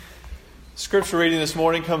Scripture reading this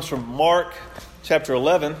morning comes from Mark chapter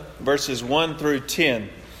 11, verses 1 through 10.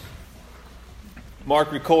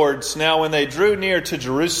 Mark records, "Now when they drew near to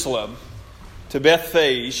Jerusalem, to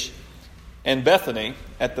Bethphage and Bethany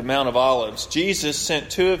at the Mount of Olives, Jesus sent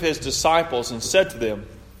two of his disciples and said to them,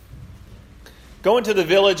 'Go into the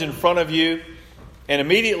village in front of you, and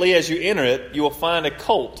immediately as you enter it, you will find a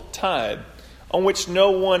colt tied, on which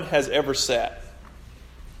no one has ever sat.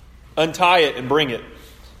 Untie it and bring it.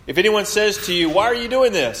 If anyone says to you, "Why are you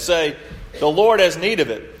doing this?" say, "The Lord has need of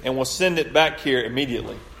it, and will send it back here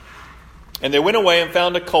immediately." And they went away and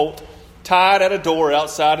found a colt tied at a door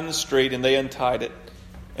outside in the street, and they untied it.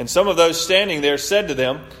 And some of those standing there said to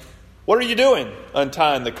them, "What are you doing,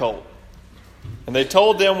 untying the colt?" And they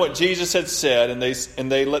told them what Jesus had said, and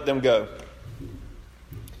they let them go.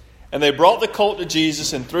 And they brought the colt to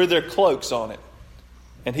Jesus and threw their cloaks on it.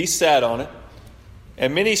 And he sat on it.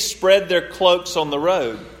 And many spread their cloaks on the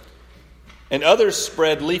road. And others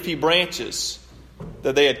spread leafy branches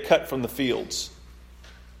that they had cut from the fields.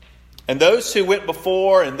 And those who went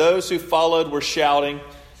before and those who followed were shouting,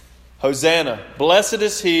 "Hosanna! Blessed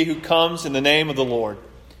is he who comes in the name of the Lord.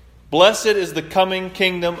 Blessed is the coming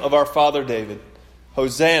kingdom of our father David.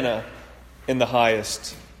 Hosanna in the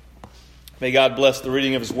highest." May God bless the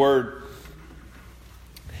reading of his word.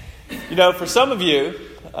 You know, for some of you,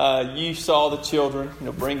 you saw the children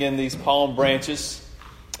bring in these palm branches.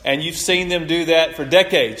 And you've seen them do that for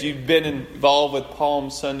decades. You've been involved with Palm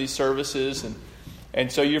Sunday services.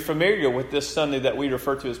 And so you're familiar with this Sunday that we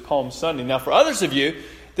refer to as Palm Sunday. Now, for others of you,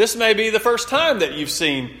 this may be the first time that you've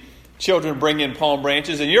seen children bring in palm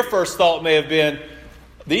branches. And your first thought may have been,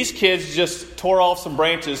 these kids just tore off some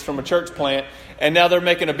branches from a church plant, and now they're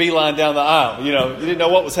making a beeline down the aisle. You didn't know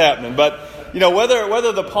what was happening. But,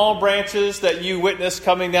 whether the palm branches that you witnessed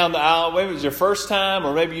coming down the aisle, maybe it was your first time,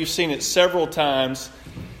 or maybe you've seen it several times.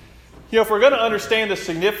 If we're going to understand the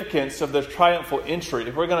significance of the triumphal entry,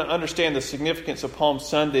 if we're going to understand the significance of Palm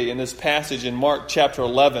Sunday in this passage in Mark chapter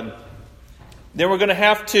 11, then we're going to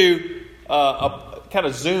have to kind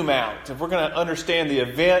of zoom out. If we're going to understand the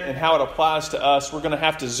event and how it applies to us, we're going to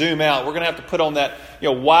have to zoom out. We're going to have to put on that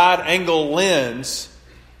wide-angle lens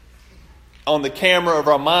on the camera of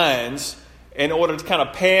our minds in order to kind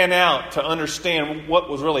of pan out to understand what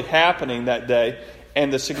was really happening that day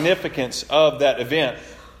and the significance of that event.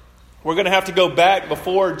 We're going to have to go back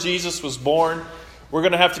before Jesus was born. We're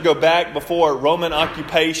going to have to go back before Roman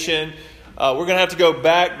occupation. We're going to have to go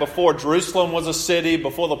back before Jerusalem was a city,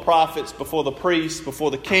 before the prophets, before the priests, before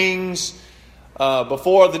the kings,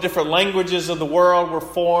 before the different languages of the world were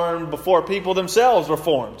formed, before people themselves were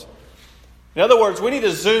formed. In other words, we need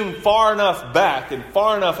to zoom far enough back and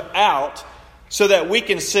far enough out so that we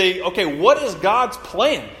can see, okay, what is God's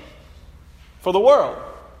plan for the world?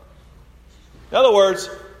 In other words,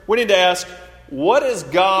 we need to ask, what is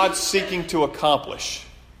God seeking to accomplish?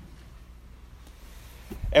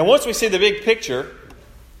 And once we see the big picture,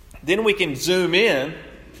 then we can zoom in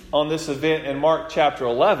on this event in Mark chapter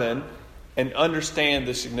 11 and understand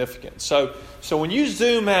the significance. So when you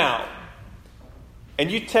zoom out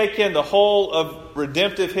and you take in the whole of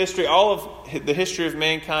redemptive history, all of the history of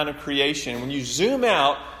mankind and creation, when you zoom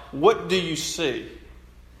out, what do you see?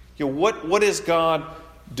 What is God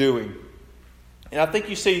doing? And I think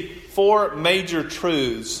you see four major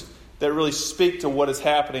truths that really speak to what is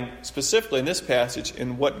happening specifically in this passage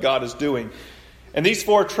and what God is doing. And these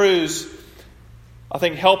four truths, I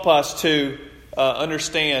think, help us to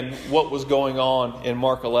understand what was going on in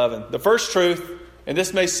Mark 11. The first truth, and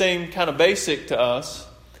this may seem kind of basic to us,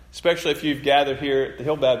 especially if you've gathered here at the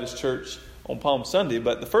Hill Baptist Church on Palm Sunday,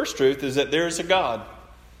 but the first truth is that there is a God.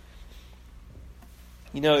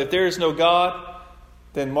 If there is no God,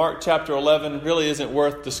 then Mark chapter 11 really isn't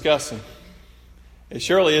worth discussing. It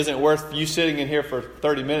surely isn't worth you sitting in here for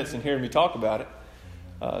 30 minutes and hearing me talk about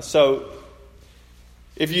it. So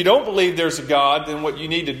if you don't believe there's a God, then what you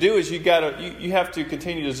need to do is you have to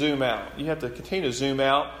continue to zoom out. You have to continue to zoom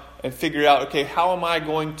out and figure out, okay, how am I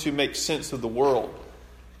going to make sense of the world?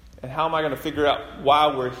 And how am I going to figure out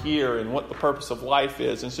why we're here and what the purpose of life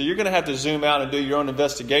is? And so you're going to have to zoom out and do your own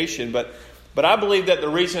investigation. But I believe that the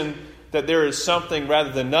reason that there is something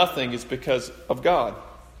rather than nothing is because of God.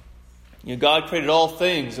 God created all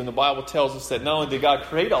things, and the Bible tells us that not only did God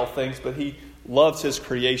create all things, but He loves His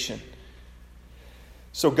creation.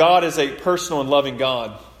 So God is a personal and loving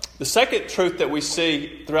God. The second truth that we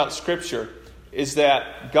see throughout Scripture is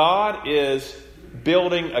that God is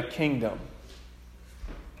building a kingdom.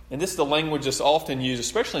 And this is the language that's often used,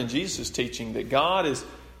 especially in Jesus' teaching, that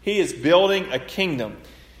He is building a kingdom.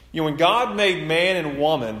 When God made man and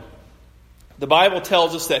woman, the Bible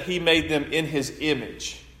tells us that He made them in His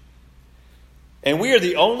image. And we are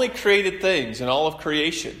the only created things in all of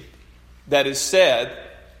creation that is said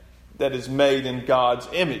that is made in God's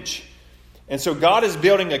image. And so God is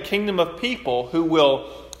building a kingdom of people who will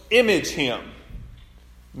image Him,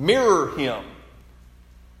 mirror Him,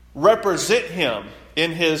 represent Him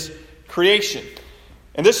in His creation.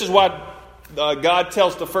 And this is why God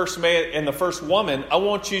tells the first man and the first woman, I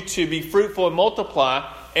want you to be fruitful and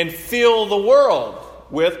multiply and fill the world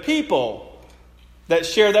with people that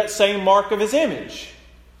share that same mark of His image.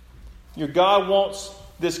 Your God wants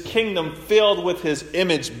this kingdom filled with His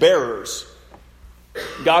image bearers.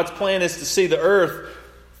 God's plan is to see the earth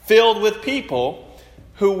filled with people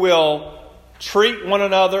who will treat one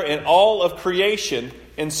another and all of creation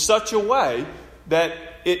in such a way that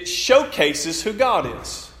it showcases who God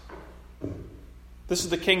is. This is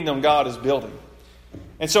the kingdom God is building.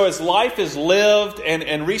 And so as life is lived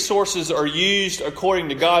and resources are used according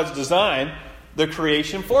to God's design, the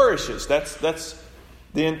creation flourishes. That's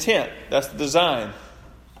the intent. That's the design.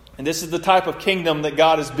 And this is the type of kingdom that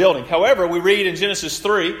God is building. However, we read in Genesis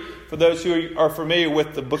 3, for those who are familiar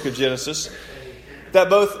with the book of Genesis, that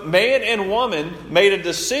both man and woman made a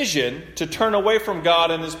decision to turn away from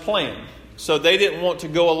God and His plan. So they didn't want to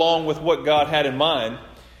go along with what God had in mind.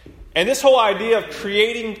 And this whole idea of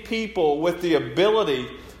creating people with the ability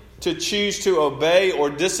to choose to obey or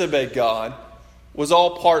disobey God was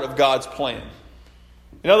all part of God's plan.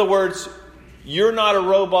 In other words, you're not a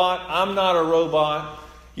robot, I'm not a robot.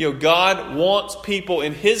 God wants people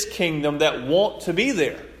in His kingdom that want to be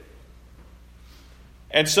there.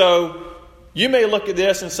 And so you may look at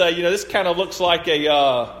this and say, this kind of looks like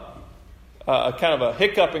a kind of a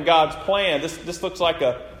hiccup in God's plan. This looks like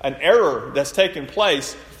an error that's taken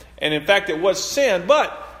place. And in fact, it was sin,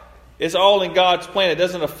 but it's all in God's plan. It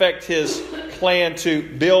doesn't affect His plan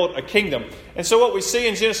to build a kingdom. And so what we see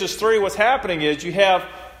in Genesis 3, what's happening is you have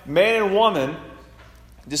man and woman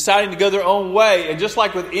deciding to go their own way. And just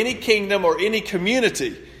like with any kingdom or any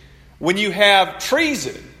community, when you have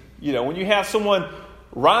treason, when you have someone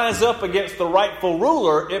rise up against the rightful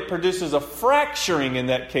ruler, it produces a fracturing in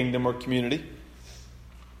that kingdom or community.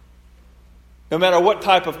 No matter what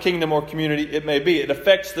type of kingdom or community it may be, it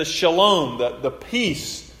affects the shalom, the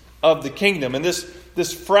peace of the kingdom. And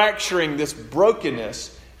this fracturing, this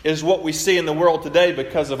brokenness is what we see in the world today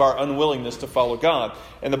because of our unwillingness to follow God.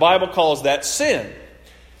 And the Bible calls that sin.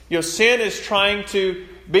 Sin is trying to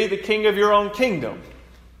be the king of your own kingdom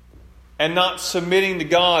and not submitting to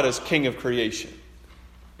God as king of creation.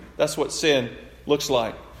 That's what sin looks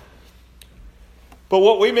like. But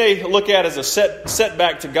what we may look at as a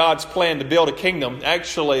setback to God's plan to build a kingdom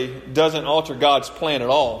actually doesn't alter God's plan at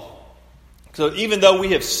all. So even though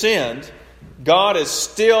we have sinned, God is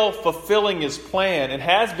still fulfilling His plan and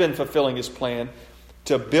has been fulfilling His plan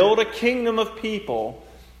to build a kingdom of people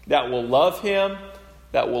that will love Him,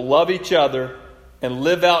 that will love each other, and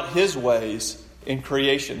live out His ways in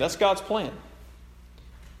creation. That's God's plan.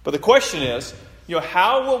 But the question is,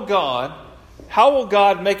 how will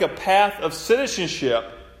God make a path of citizenship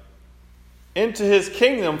into His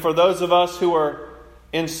kingdom for those of us who are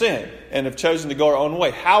in sin and have chosen to go our own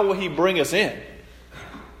way? How will He bring us in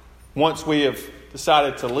once we have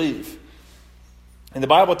decided to leave? And the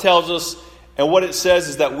Bible tells us, and what it says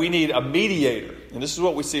is that we need a mediator. And this is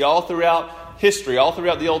what we see all throughout history, all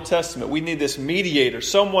throughout the Old Testament. We need this mediator,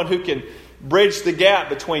 someone who can bridge the gap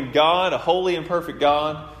between God, a holy and perfect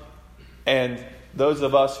God, and those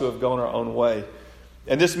of us who have gone our own way.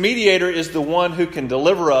 And this mediator is the one who can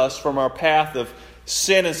deliver us from our path of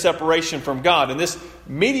sin and separation from God. And this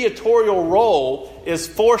mediatorial role is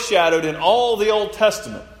foreshadowed in all the Old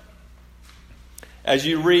Testament as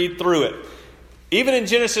you read through it. Even in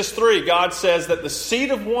Genesis 3, God says that the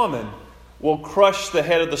seed of woman will crush the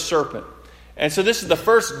head of the serpent. And so this is the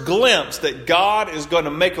first glimpse that God is going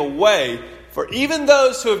to make a way for even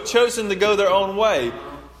those who have chosen to go their own way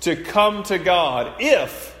to come to God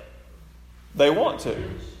if they want to.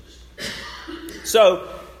 So,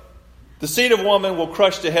 the seed of woman will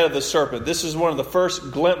crush the head of the serpent. This is one of the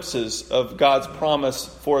first glimpses of God's promise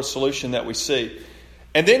for a solution that we see.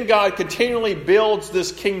 And then God continually builds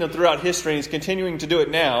this kingdom throughout history, and He's continuing to do it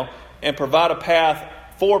now and provide a path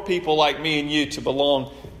for people like me and you to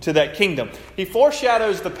belong to that kingdom. He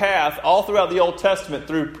foreshadows the path all throughout the Old Testament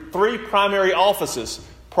through three primary offices: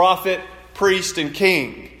 prophet, priest, and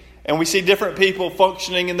king. And we see different people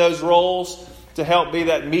functioning in those roles to help be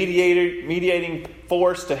that mediating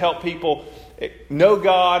force, to help people know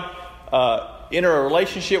God, enter a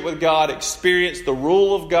relationship with God, experience the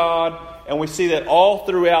rule of God. And we see that all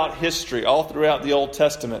throughout history, all throughout the Old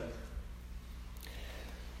Testament.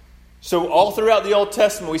 So all throughout the Old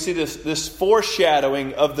Testament, we see this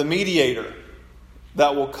foreshadowing of the mediator.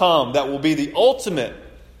 that will come, that will be the ultimate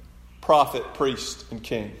prophet, priest, and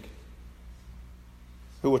king,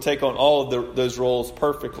 who will take on all of those roles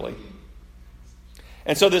perfectly.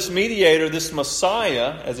 And so this mediator, this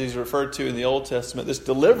Messiah, as he's referred to in the Old Testament, this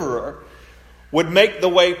deliverer, would make the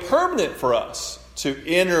way permanent for us to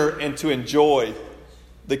enter and to enjoy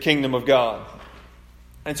the kingdom of God.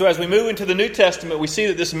 And so as we move into the New Testament, we see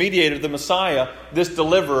that this mediator, the Messiah, this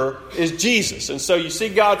deliverer, is Jesus. And so you see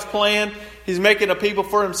God's plan. He's making a people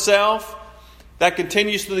for himself. That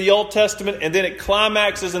continues through the Old Testament, and then it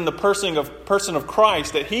climaxes in the person of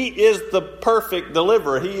Christ, that he is the perfect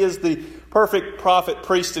deliverer. He is the perfect prophet,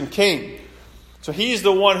 priest, and king. So he's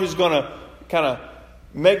the one who's going to kind of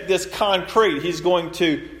make this concrete. He's going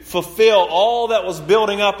to fulfill all that was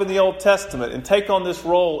building up in the Old Testament and take on this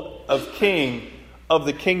role of king of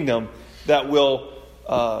the kingdom that will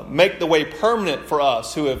make the way permanent for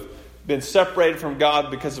us who have been separated from God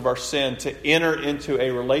because of our sin to enter into a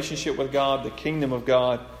relationship with God, the kingdom of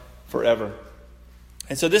God, forever.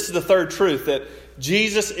 And so this is the third truth, that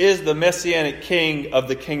Jesus is the Messianic King of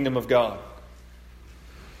the kingdom of God.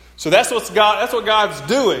 So that's what God's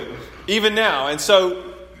doing even now. And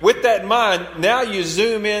so with that in mind, now you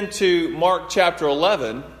zoom into Mark chapter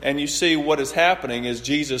 11 and you see what is happening as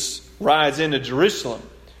Jesus rides into Jerusalem.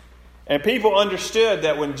 And people understood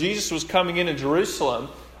that when Jesus was coming into Jerusalem,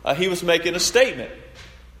 he was making a statement.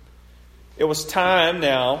 It was time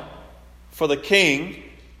now for the king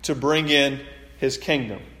to bring in his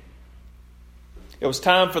kingdom. It was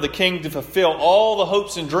time for the king to fulfill all the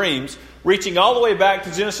hopes and dreams, reaching all the way back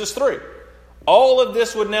to Genesis 3. All of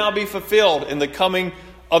this would now be fulfilled in the coming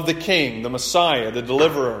of the king, the Messiah, the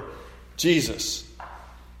deliverer, Jesus.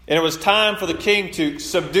 And it was time for the king to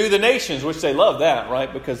subdue the nations, which they loved that,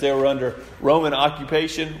 right? Because they were under Roman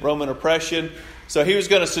occupation, Roman oppression. So he was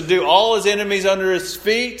going to subdue all his enemies under his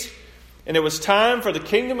feet. And it was time for the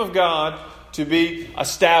kingdom of God to be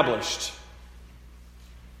established.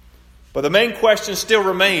 But the main question still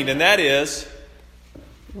remained, and that is,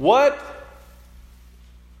 what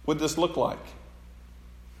would this look like?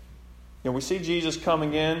 We see Jesus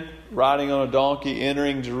coming in, riding on a donkey,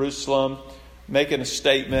 entering Jerusalem, making a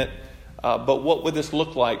statement. But what would this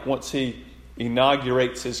look like once he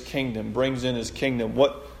inaugurates his kingdom, brings in his kingdom?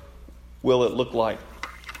 What will it look like?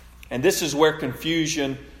 And this is where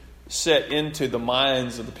confusion set into the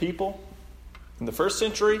minds of the people in the first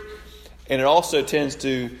century. And it also tends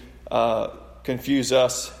to confuse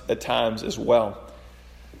us at times as well.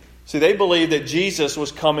 See, they believed that Jesus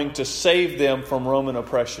was coming to save them from Roman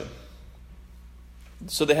oppression.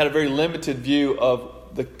 So they had a very limited view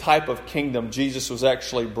of the type of kingdom Jesus was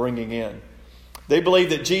actually bringing in. They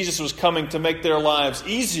believed that Jesus was coming to make their lives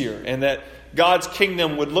easier and that God's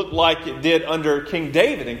kingdom would look like it did under King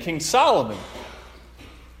David and King Solomon.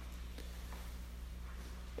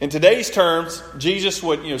 In today's terms, Jesus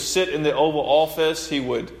would sit in the Oval Office. He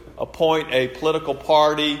would appoint a political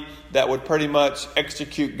party that would pretty much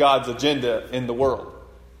execute God's agenda in the world.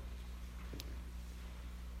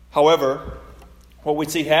 However, what we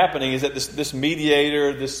see happening is that this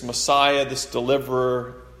mediator, this Messiah, this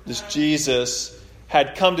deliverer, this Jesus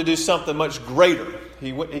had come to do something much greater.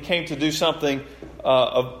 He came to do something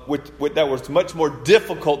that was much more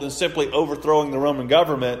difficult than simply overthrowing the Roman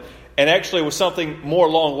government, and actually was something more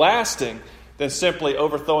long-lasting than simply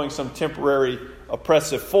overthrowing some temporary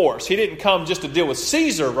oppressive force. He didn't come just to deal with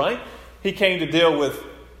Caesar, right? He came to deal with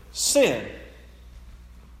sin.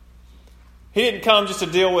 He didn't come just to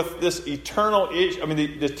deal with this eternal issue,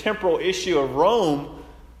 the temporal issue of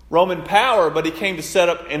Roman power, but he came to set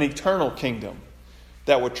up an eternal kingdom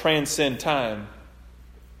that would transcend time.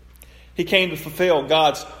 He came to fulfill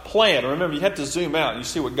God's plan. Remember, you have to zoom out and you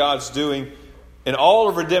see what God's doing in all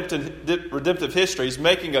of redemptive history. He's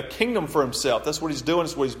making a kingdom for himself. That's what he's doing.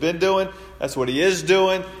 That's what he's been doing. That's what he is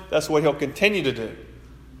doing. That's what he'll continue to do.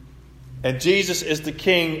 And Jesus is the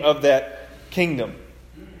king of that kingdom.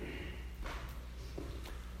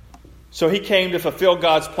 So he came to fulfill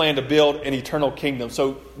God's plan to build an eternal kingdom.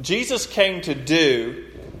 So Jesus came to do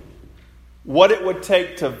what it would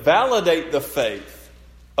take to validate the faith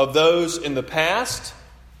of those in the past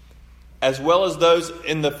as well as those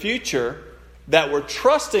in the future that were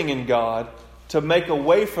trusting in God to make a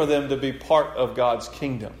way for them to be part of God's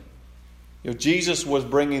kingdom. Jesus was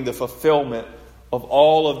bringing the fulfillment of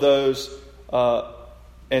all of those, all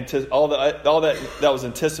that was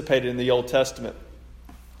anticipated in the Old Testament.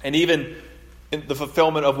 And even in the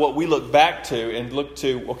fulfillment of what we look back to and look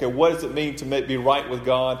to, okay, what does it mean to be right with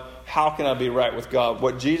God? How can I be right with God?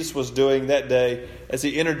 What Jesus was doing that day as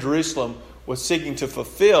he entered Jerusalem was seeking to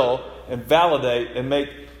fulfill and validate and make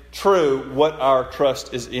true what our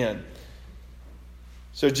trust is in.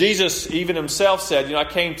 So Jesus even himself said, I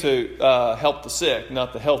came to help the sick,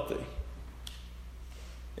 not the healthy.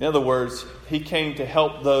 In other words, he came to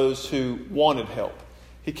help those who wanted help.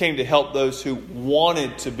 He came to help those who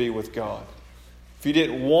wanted to be with God. If you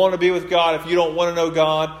didn't want to be with God, if you don't want to know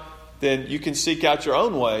God, then you can seek out your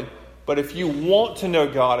own way. But if you want to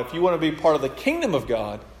know God, if you want to be part of the kingdom of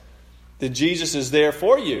God, then Jesus is there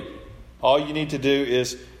for you. All you need to do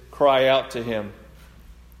is cry out to him.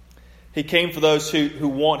 He came for those who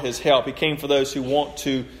want his help. He came for those who want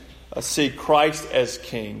to see Christ as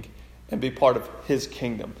king and be part of his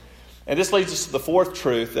kingdom. And this leads us to the fourth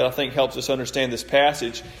truth that I think helps us understand this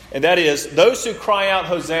passage. And that is, those who cry out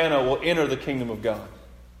Hosanna will enter the kingdom of God.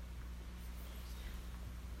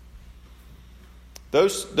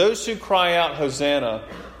 Those who cry out Hosanna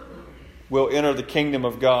will enter the kingdom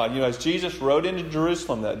of God. As Jesus rode into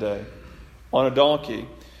Jerusalem that day on a donkey,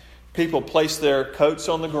 people placed their coats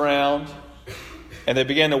on the ground and they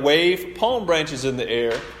began to wave palm branches in the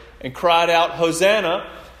air and cried out, Hosanna,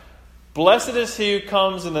 blessed is he who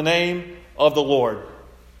comes in the name of the Lord.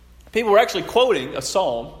 People were actually quoting a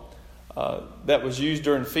psalm that was used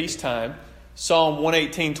during feast time, Psalm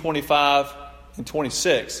 118, 25 and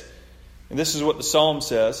 26. And this is what the psalm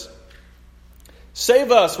says.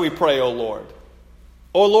 Save us, we pray, O Lord.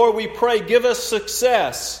 O Lord, we pray, give us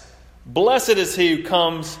success. Blessed is he who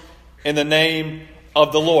comes in the name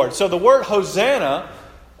of the Lord. So the word Hosanna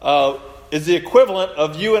is the equivalent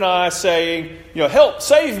of you and I saying, help,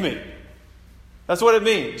 save me. That's what it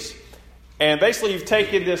means. And basically you've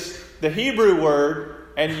taken the Hebrew word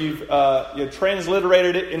and you've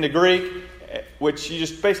transliterated it into Greek, which you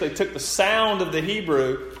just basically took the sound of the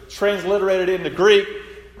Hebrew, transliterated it into Greek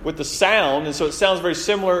with the sound. And so it sounds very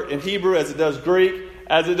similar in Hebrew as it does Greek,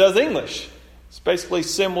 as it does English. It's basically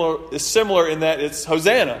similar. It's similar in that it's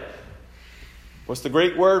Hosanna. What's the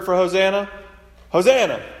Greek word for Hosanna?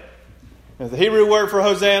 Hosanna. And the Hebrew word for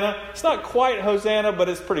Hosanna, it's not quite Hosanna, but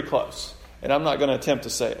it's pretty close. And I'm not going to attempt to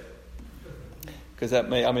say it, because I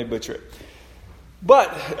may butcher it. But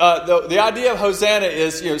the idea of Hosanna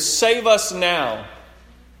is, save us now.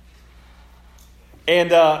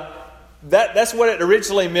 And that's what it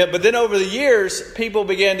originally meant. But then over the years,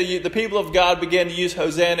 the people of God began to use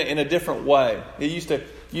Hosanna in a different way. They used to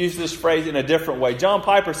use this phrase in a different way. John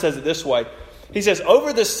Piper says it this way. He says,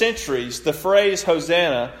 over the centuries, the phrase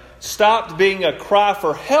Hosanna stopped being a cry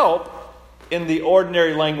for help in the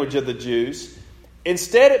ordinary language of the Jews.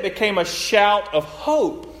 Instead, it became a shout of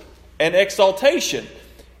hope and exaltation.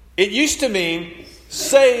 It used to mean,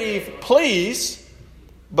 save, please.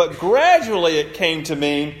 But gradually it came to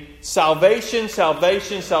mean, salvation,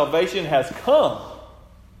 salvation, salvation has come.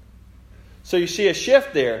 So you see a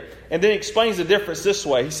shift there. And then he explains the difference this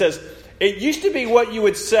way. He says, it used to be what you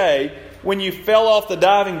would say when you fell off the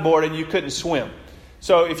diving board and you couldn't swim.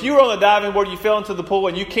 So if you were on the diving board, you fell into the pool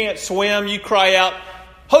and you can't swim, you cry out,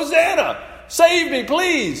 Hosanna, save me,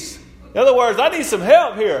 please. In other words, I need some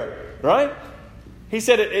help here, right? He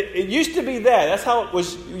said it used to be that. That's how it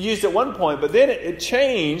was used at one point. But then it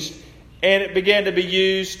changed and it began to be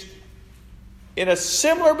used in a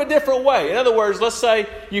similar but different way. In other words, let's say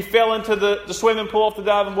you fell into the swimming pool off the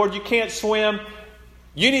diving board. You can't swim.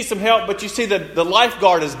 You need some help, but you see the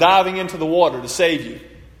lifeguard is diving into the water to save you.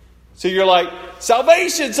 So you're like,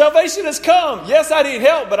 salvation has come. Yes, I need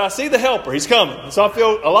help, but I see the helper. He's coming. So I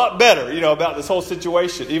feel a lot better, about this whole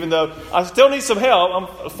situation. Even though I still need some help.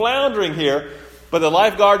 I'm floundering here. But the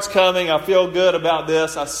lifeguard's coming. I feel good about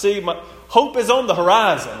this. I see my hope is on the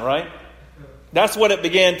horizon, right? That's what it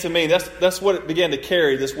began to mean. That's what it began to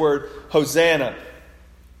carry, this word Hosanna.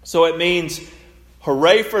 So it means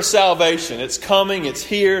hooray for salvation. It's coming. It's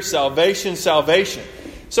here. Salvation, salvation.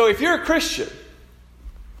 So if you're a Christian,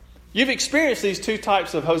 you've experienced these two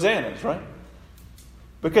types of hosannas, right?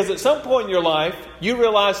 Because at some point in your life, you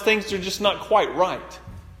realize things are just not quite right.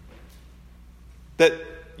 That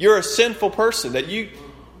you're a sinful person, that you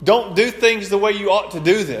don't do things the way you ought to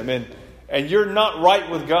do them, and you're not right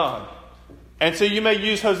with God. And so you may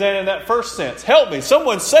use Hosanna in that first sense. Help me.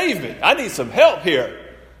 Someone save me. I need some help here.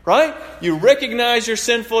 Right? You recognize your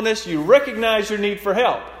sinfulness. You recognize your need for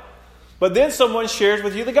help. But then someone shares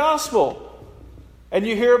with you the gospel. And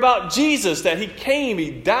you hear about Jesus, that He came.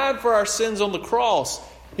 He died for our sins on the cross.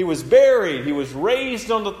 He was buried. He was raised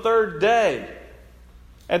on the third day.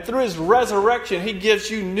 And through His resurrection, He gives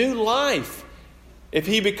you new life if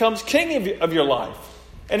He becomes king of your life.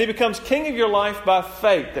 And He becomes king of your life by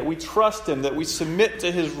faith, that we trust Him, that we submit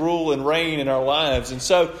to His rule and reign in our lives. And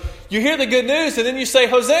so you hear the good news and then you say,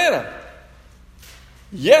 Hosanna.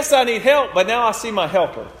 Yes, I need help, but now I see my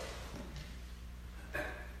helper.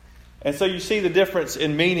 And so you see the difference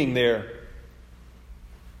in meaning there.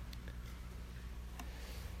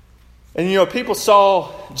 And people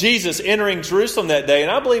saw Jesus entering Jerusalem that day,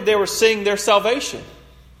 and I believe they were seeing their salvation.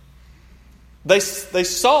 They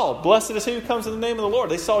saw, blessed is he who comes in the name of the Lord.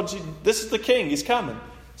 They saw, this is the King, he's coming.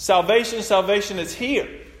 Salvation is here.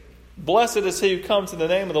 Blessed is he who comes in the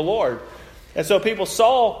name of the Lord. And so people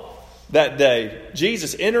saw that day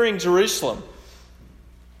Jesus entering Jerusalem.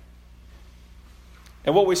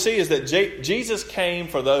 And what we see is that Jesus came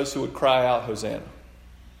for those who would cry out, Hosanna.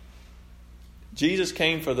 Jesus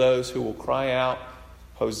came for those who will cry out,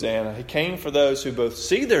 Hosanna. He came for those who both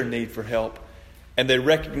see their need for help and they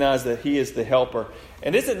recognize that he is the helper.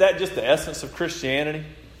 And isn't that just the essence of Christianity?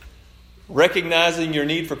 Recognizing your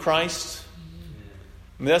need for Christ?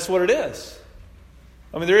 I mean, that's what it is.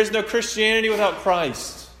 I mean, there is no Christianity without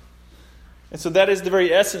Christ. And so that is the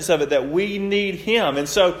very essence of it, that we need him. And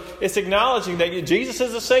so it's acknowledging that Jesus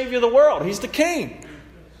is the Savior of the world. He's the King.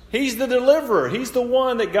 He's the deliverer. He's the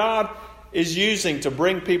one that God is using to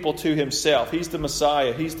bring people to himself. He's the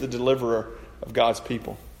Messiah. He's the deliverer of God's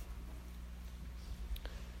people.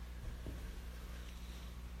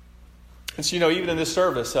 And so, even in this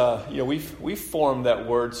service, we've formed that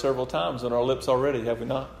word several times on our lips already, have we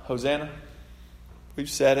not? Hosanna. We've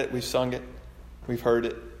said it, we've sung it, we've heard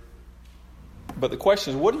it. But the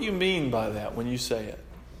question is, what do you mean by that when you say it?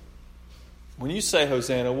 When you say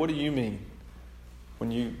Hosanna, what do you mean when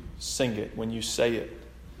you sing it, when you say it,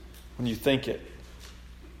 when you think it?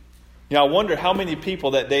 I wonder how many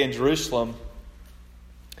people that day in Jerusalem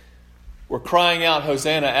were crying out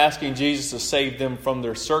Hosanna, asking Jesus to save them from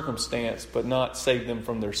their circumstance, but not save them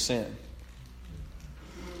from their sin.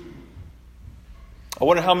 I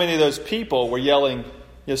wonder how many of those people were yelling,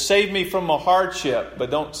 save me from a hardship, but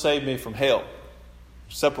don't save me from hell,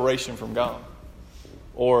 separation from God.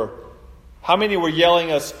 Or how many were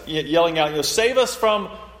yelling out, save us from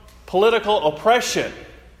political oppression,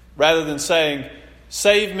 rather than saying,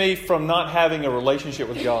 save me from not having a relationship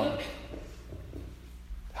with God.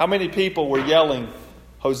 How many people were yelling,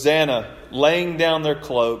 Hosanna, laying down their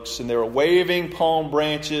cloaks, and they were waving palm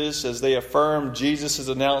branches as they affirmed Jesus'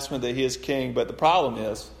 announcement that he is king. But the problem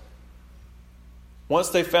is, once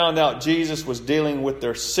they found out Jesus was dealing with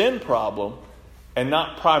their sin problem and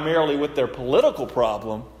not primarily with their political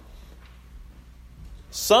problem,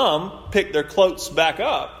 some picked their cloaks back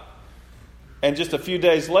up. And just a few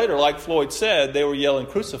days later, like Floyd said, they were yelling,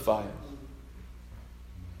 crucify him.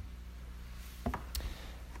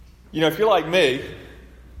 If you're like me,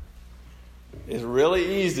 it's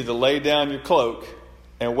really easy to lay down your cloak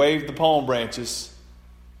and wave the palm branches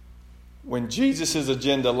when Jesus'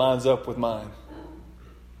 agenda lines up with mine.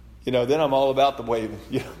 Then I'm all about the waving.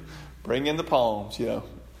 Bring in the palms,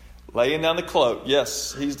 laying down the cloak.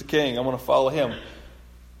 Yes, he's the king. I'm going to follow him.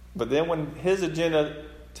 But then when his agenda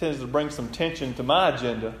tends to bring some tension to my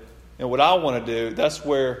agenda and what I want to do, that's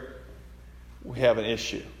where we have an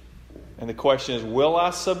issue. And the question is, will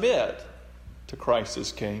I submit to Christ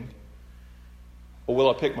as king? Or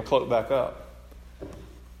will I pick my cloak back up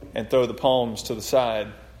and throw the palms to the side?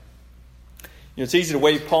 It's easy to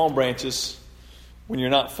wave palm branches when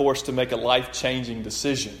you're not forced to make a life-changing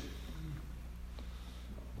decision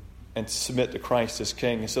and to submit to Christ as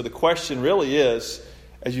king. And so the question really is,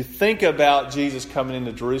 as you think about Jesus coming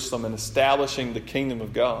into Jerusalem and establishing the kingdom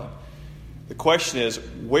of God, the question is,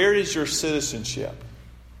 where is your citizenship?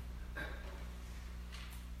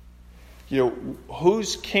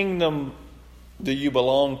 Whose kingdom do you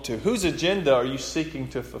belong to? Whose agenda are you seeking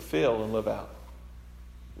to fulfill and live out?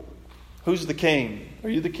 Who's the king? Are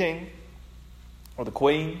you the king? Or the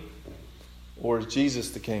queen? Or is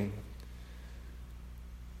Jesus the king?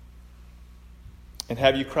 And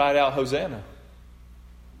have you cried out, Hosanna?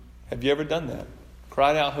 Have you ever done that?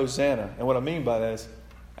 Cried out, Hosanna. And what I mean by that is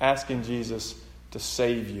asking Jesus to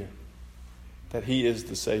save you. That he is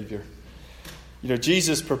the Savior.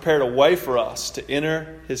 Jesus prepared a way for us to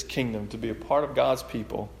enter his kingdom, to be a part of God's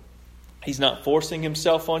people. He's not forcing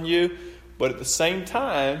himself on you, but at the same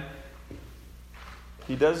time,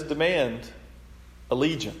 he does demand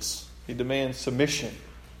allegiance. He demands submission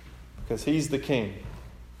because he's the king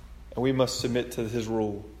and we must submit to his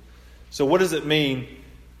rule. So what does it mean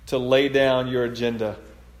to lay down your agenda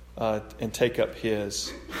and take up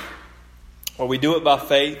his? Well, we do it by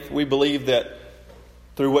faith. We believe that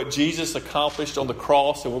through what Jesus accomplished on the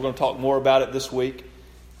cross, and we're going to talk more about it this week,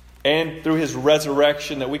 and through his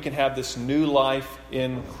resurrection, that we can have this new life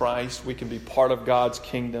in Christ. We can be part of God's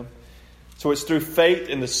kingdom. So it's through faith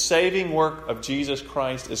in the saving work of Jesus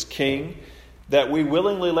Christ as King that we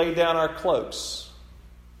willingly lay down our cloaks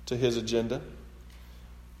to his agenda.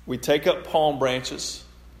 We take up palm branches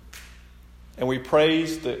and we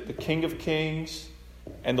praise the King of Kings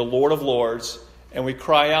and the Lord of Lords And we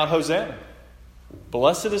cry out, Hosanna.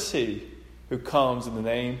 Blessed is he who comes in the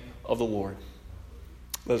name of the Lord.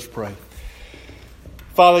 Let us pray.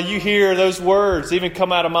 Father, you hear those words even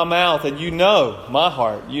come out of my mouth, and you know my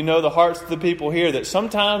heart. You know the hearts of the people here, that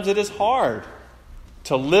sometimes it is hard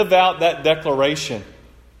to live out that declaration.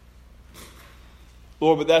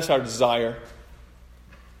 Lord, but that's our desire.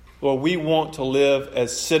 Lord, we want to live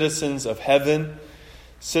as citizens of heaven,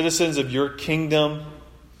 citizens of your kingdom.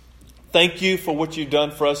 Thank you for what you've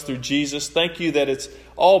done for us through Jesus. Thank you that it's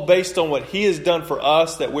all based on what he has done for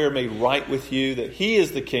us, that we're made right with you, that he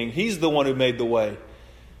is the king. He's the one who made the way.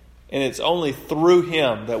 And it's only through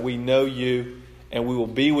him that we know you and we will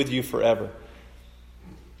be with you forever.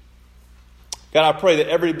 God, I pray that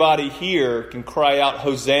everybody here can cry out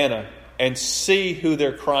Hosanna and see who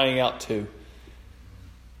they're crying out to.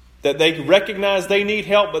 That they recognize they need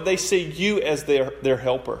help, but they see you as their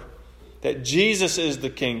helper. That Jesus is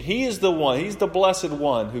the King. He is the one. He's the blessed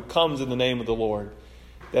one who comes in the name of the Lord,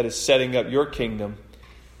 that is setting up your kingdom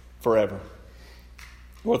forever.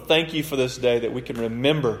 Lord, thank you for this day, that we can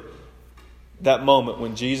remember that moment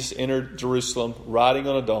when Jesus entered Jerusalem riding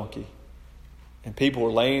on a donkey, and people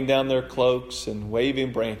were laying down their cloaks and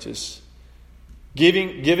waving branches,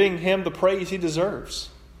 giving him the praise he deserves.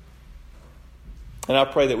 And I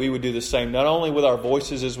pray that we would do the same, not only with our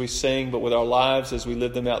voices as we sing, but with our lives as we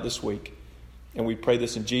live them out this week. And we pray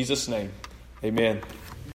this in Jesus' name. Amen.